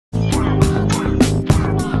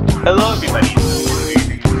Hello everybody,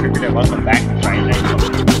 welcome back to Friday Night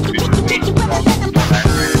Funkin.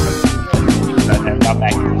 I got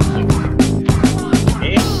back to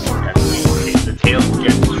the Tails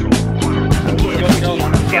get trolled.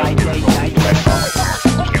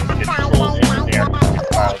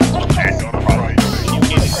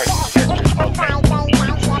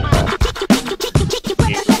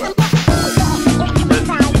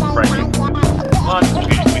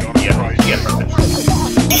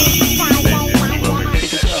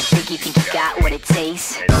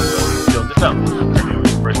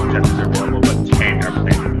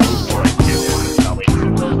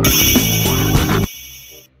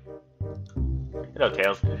 Hello,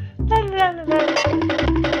 Tails.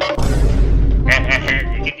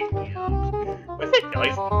 What's that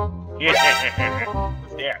noise?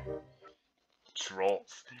 What's there?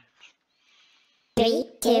 Trolls. 3,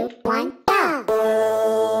 2, 1, go!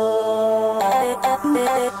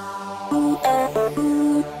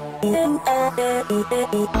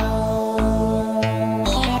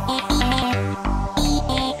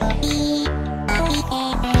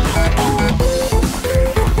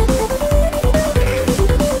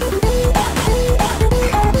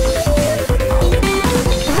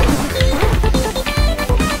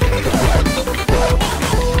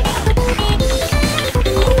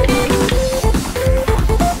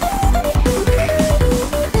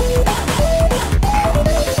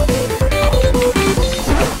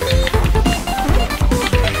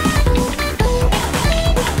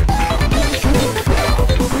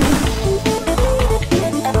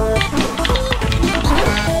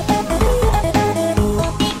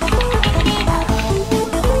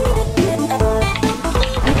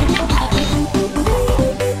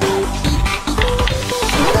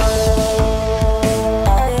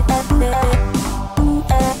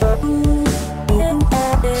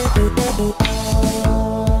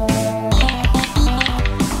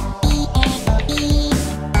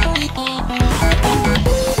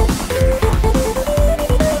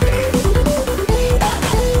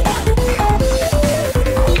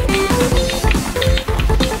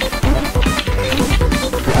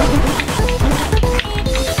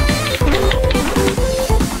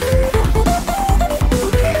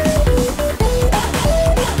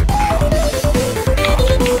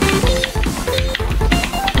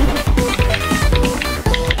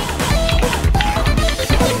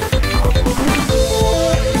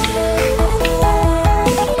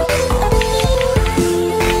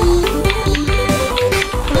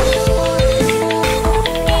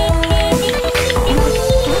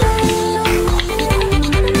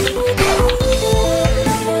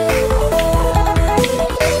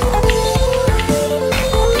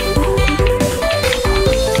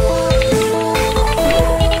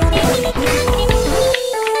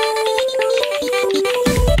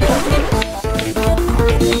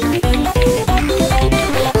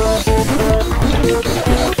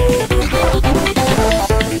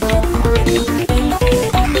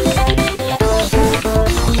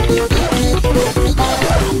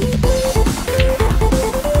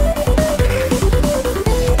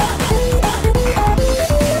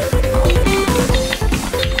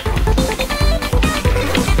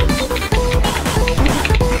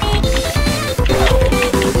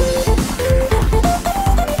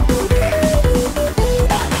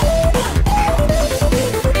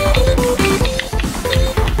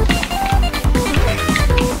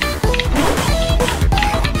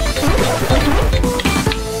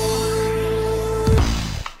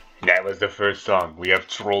 That was the first song. We have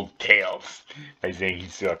trolled Tails by saying he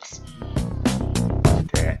sucks. And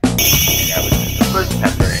that was just the first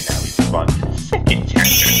chapter, and now we move on to the second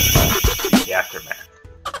chapter. The aftermath.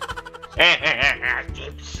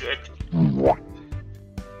 Dipshit.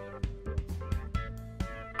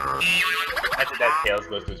 After that, Tails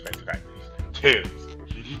goes to his friend's factories. Tails,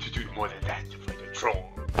 you need to do more than that to fight a troll.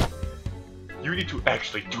 You need to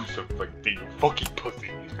actually do something like the fucking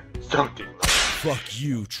pussy. Something like fuck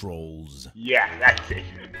you, trolls. yeah, that's it.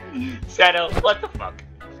 Shadow, what the fuck?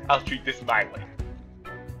 I'll treat this my way.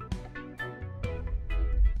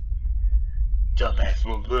 Dumbass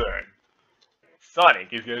will learn. Sonic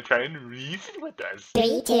is gonna try and reason with us.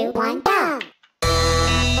 3, 2, 1, go!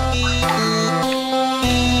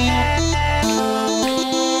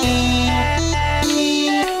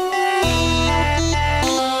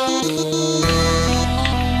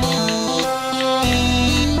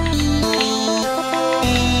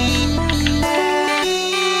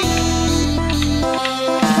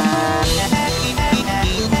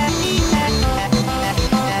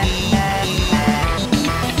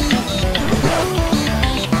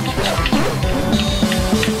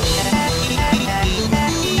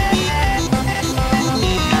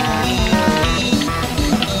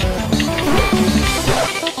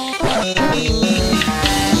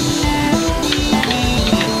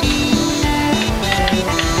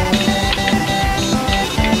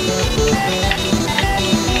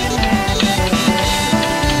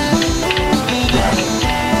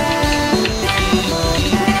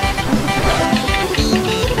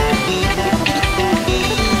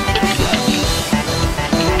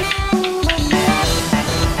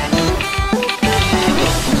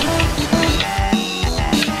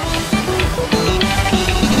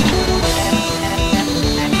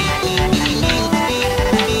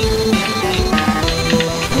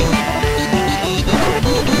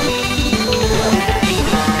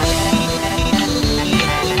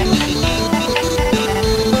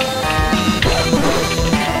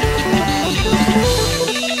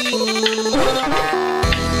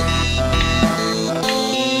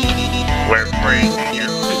 stories in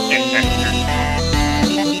you.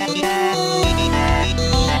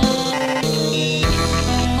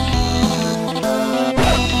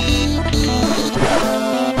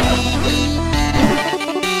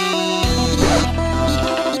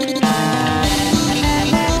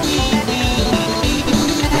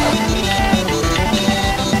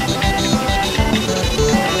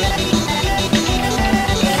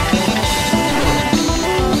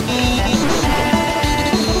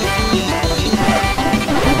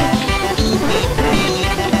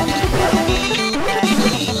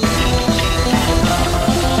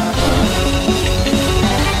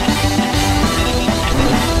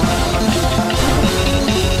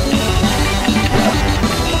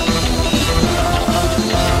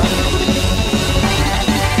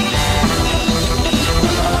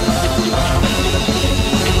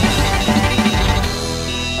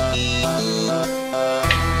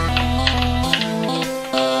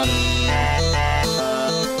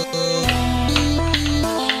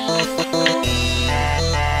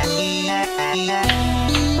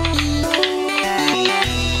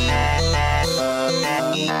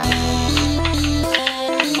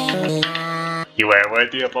 You were aware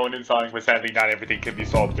the opponent's song was sadly not everything can be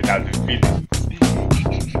solved without defeat.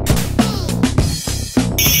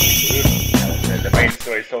 The main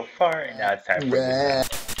story so far, and now it's time for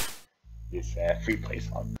this free play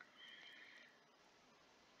song.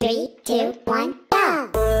 3, 2, 1,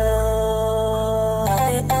 go!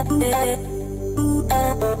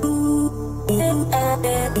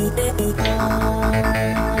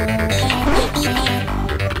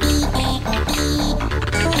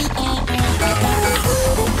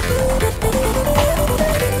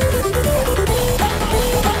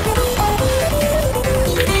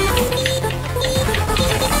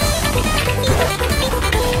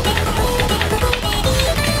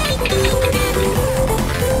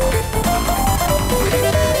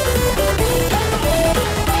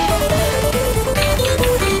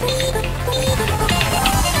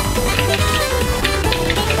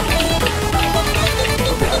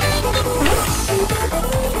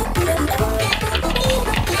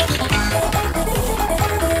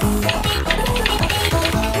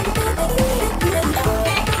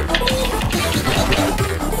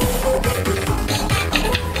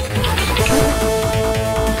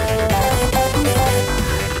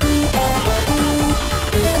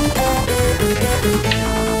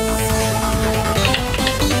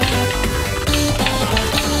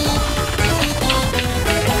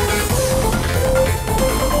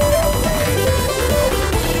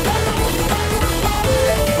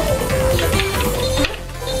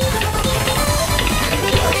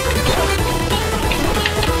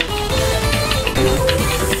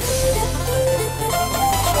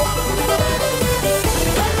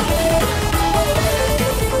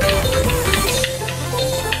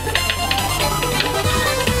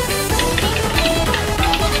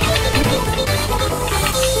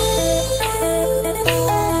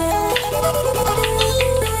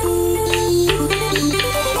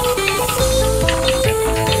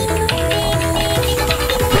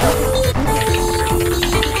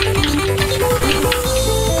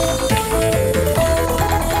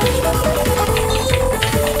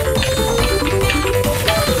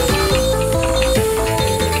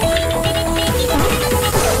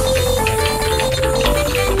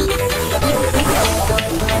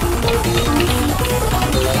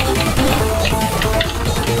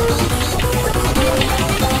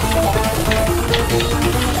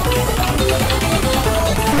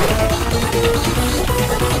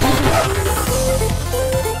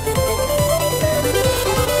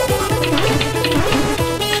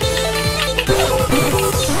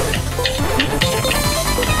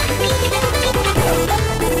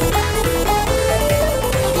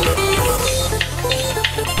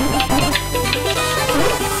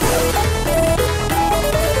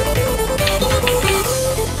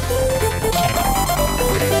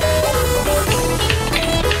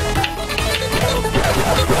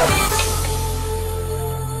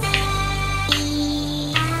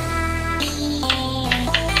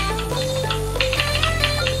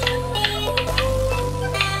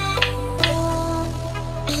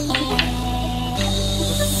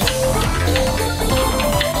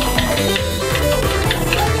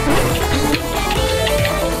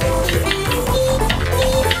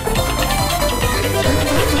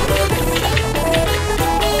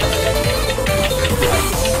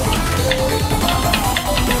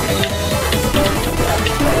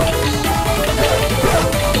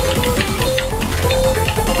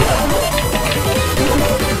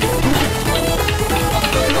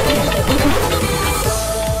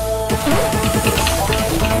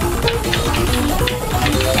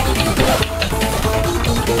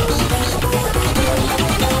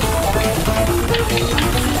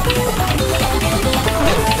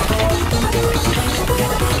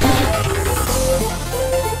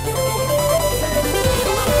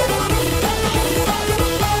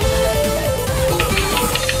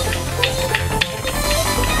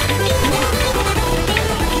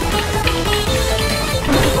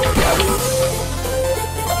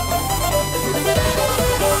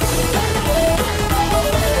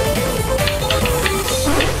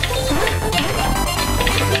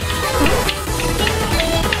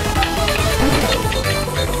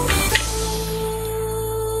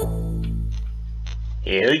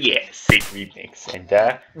 remix, and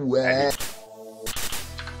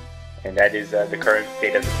that is the current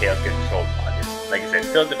state of the Tales Control mod. It's, like I said,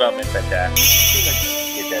 still in development, but pretty much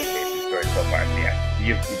get that basic story so far. So yeah,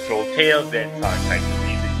 you've controlled Tails and Sonic type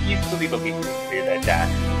reason easily, but we can clear that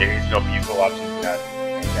there is no musical options,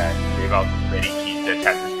 and they've already teased the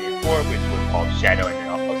chapter 3 and 4, which was called Shadow, and then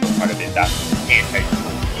also part of it,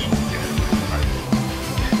 anti-troll team.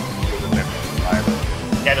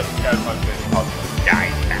 Shadow Sonic is called Die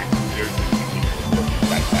Pack. There's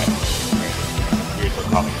like that. Here's what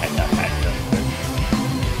comic had that pack.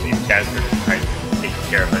 Shadow is trying to take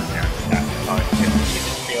care of us now. Sonic can be in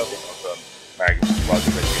this field, and also Margaret was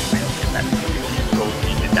the original field, and that's what we go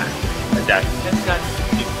into that. But that's got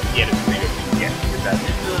to get a freedom to get, because that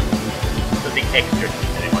is something extra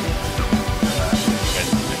that they want to do.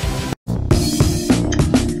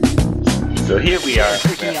 So here we are.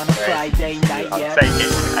 On a Friday night, yeah. I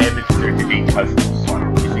have been searching custom Sonic.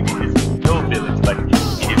 Basically, this is no village, but it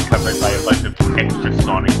is covered by a bunch of extra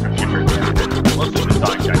Sonics from different characters. Most of the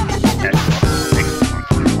Sonic guys have extra Sonics.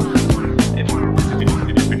 And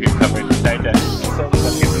this is covered inside that. So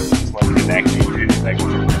let's get this one is actually like I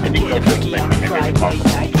think it'll look like everything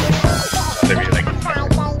possible. I really like this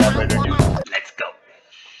character. Without further ado, let's go.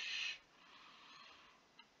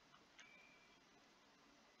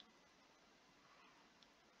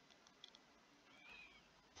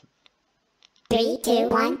 3, 2,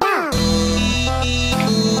 1, go!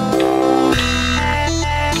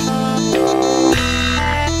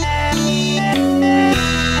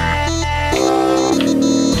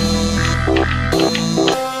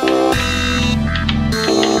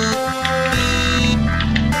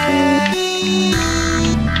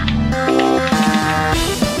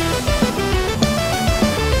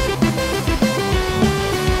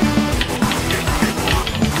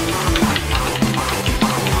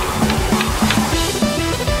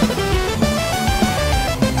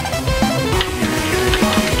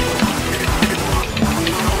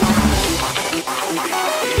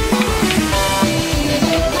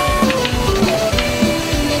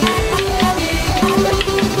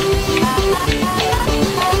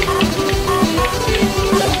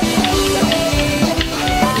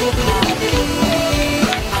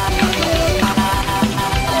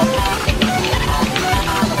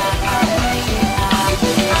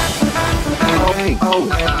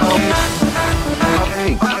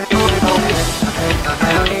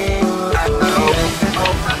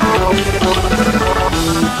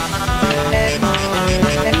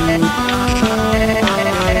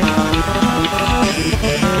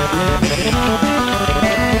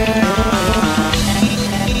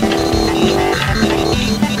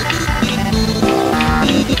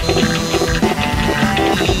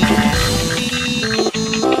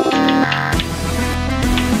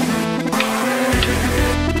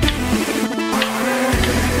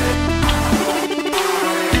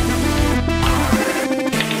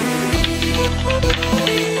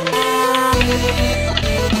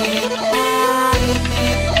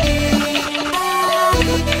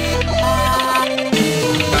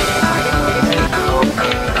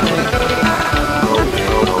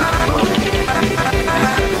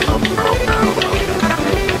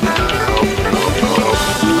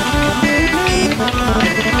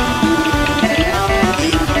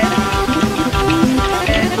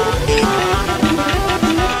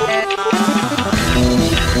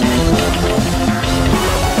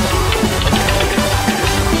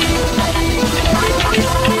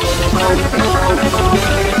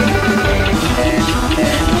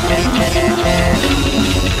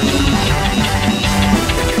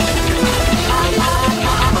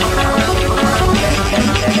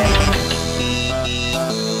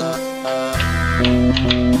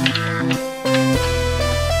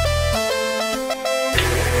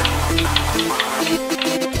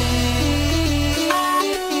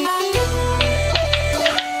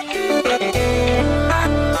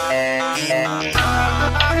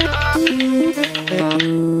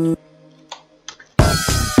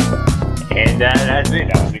 And that's it.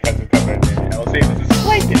 That was because of cover. And I will say this is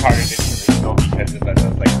slightly harder than the original because of the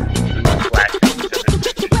like the flash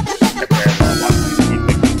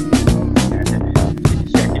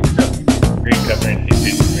great cover and it's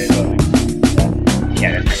very well.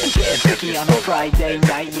 Yeah, that's on a Friday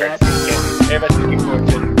night, yeah. Everybody's looking forward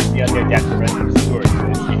to the other adapted rest of the story.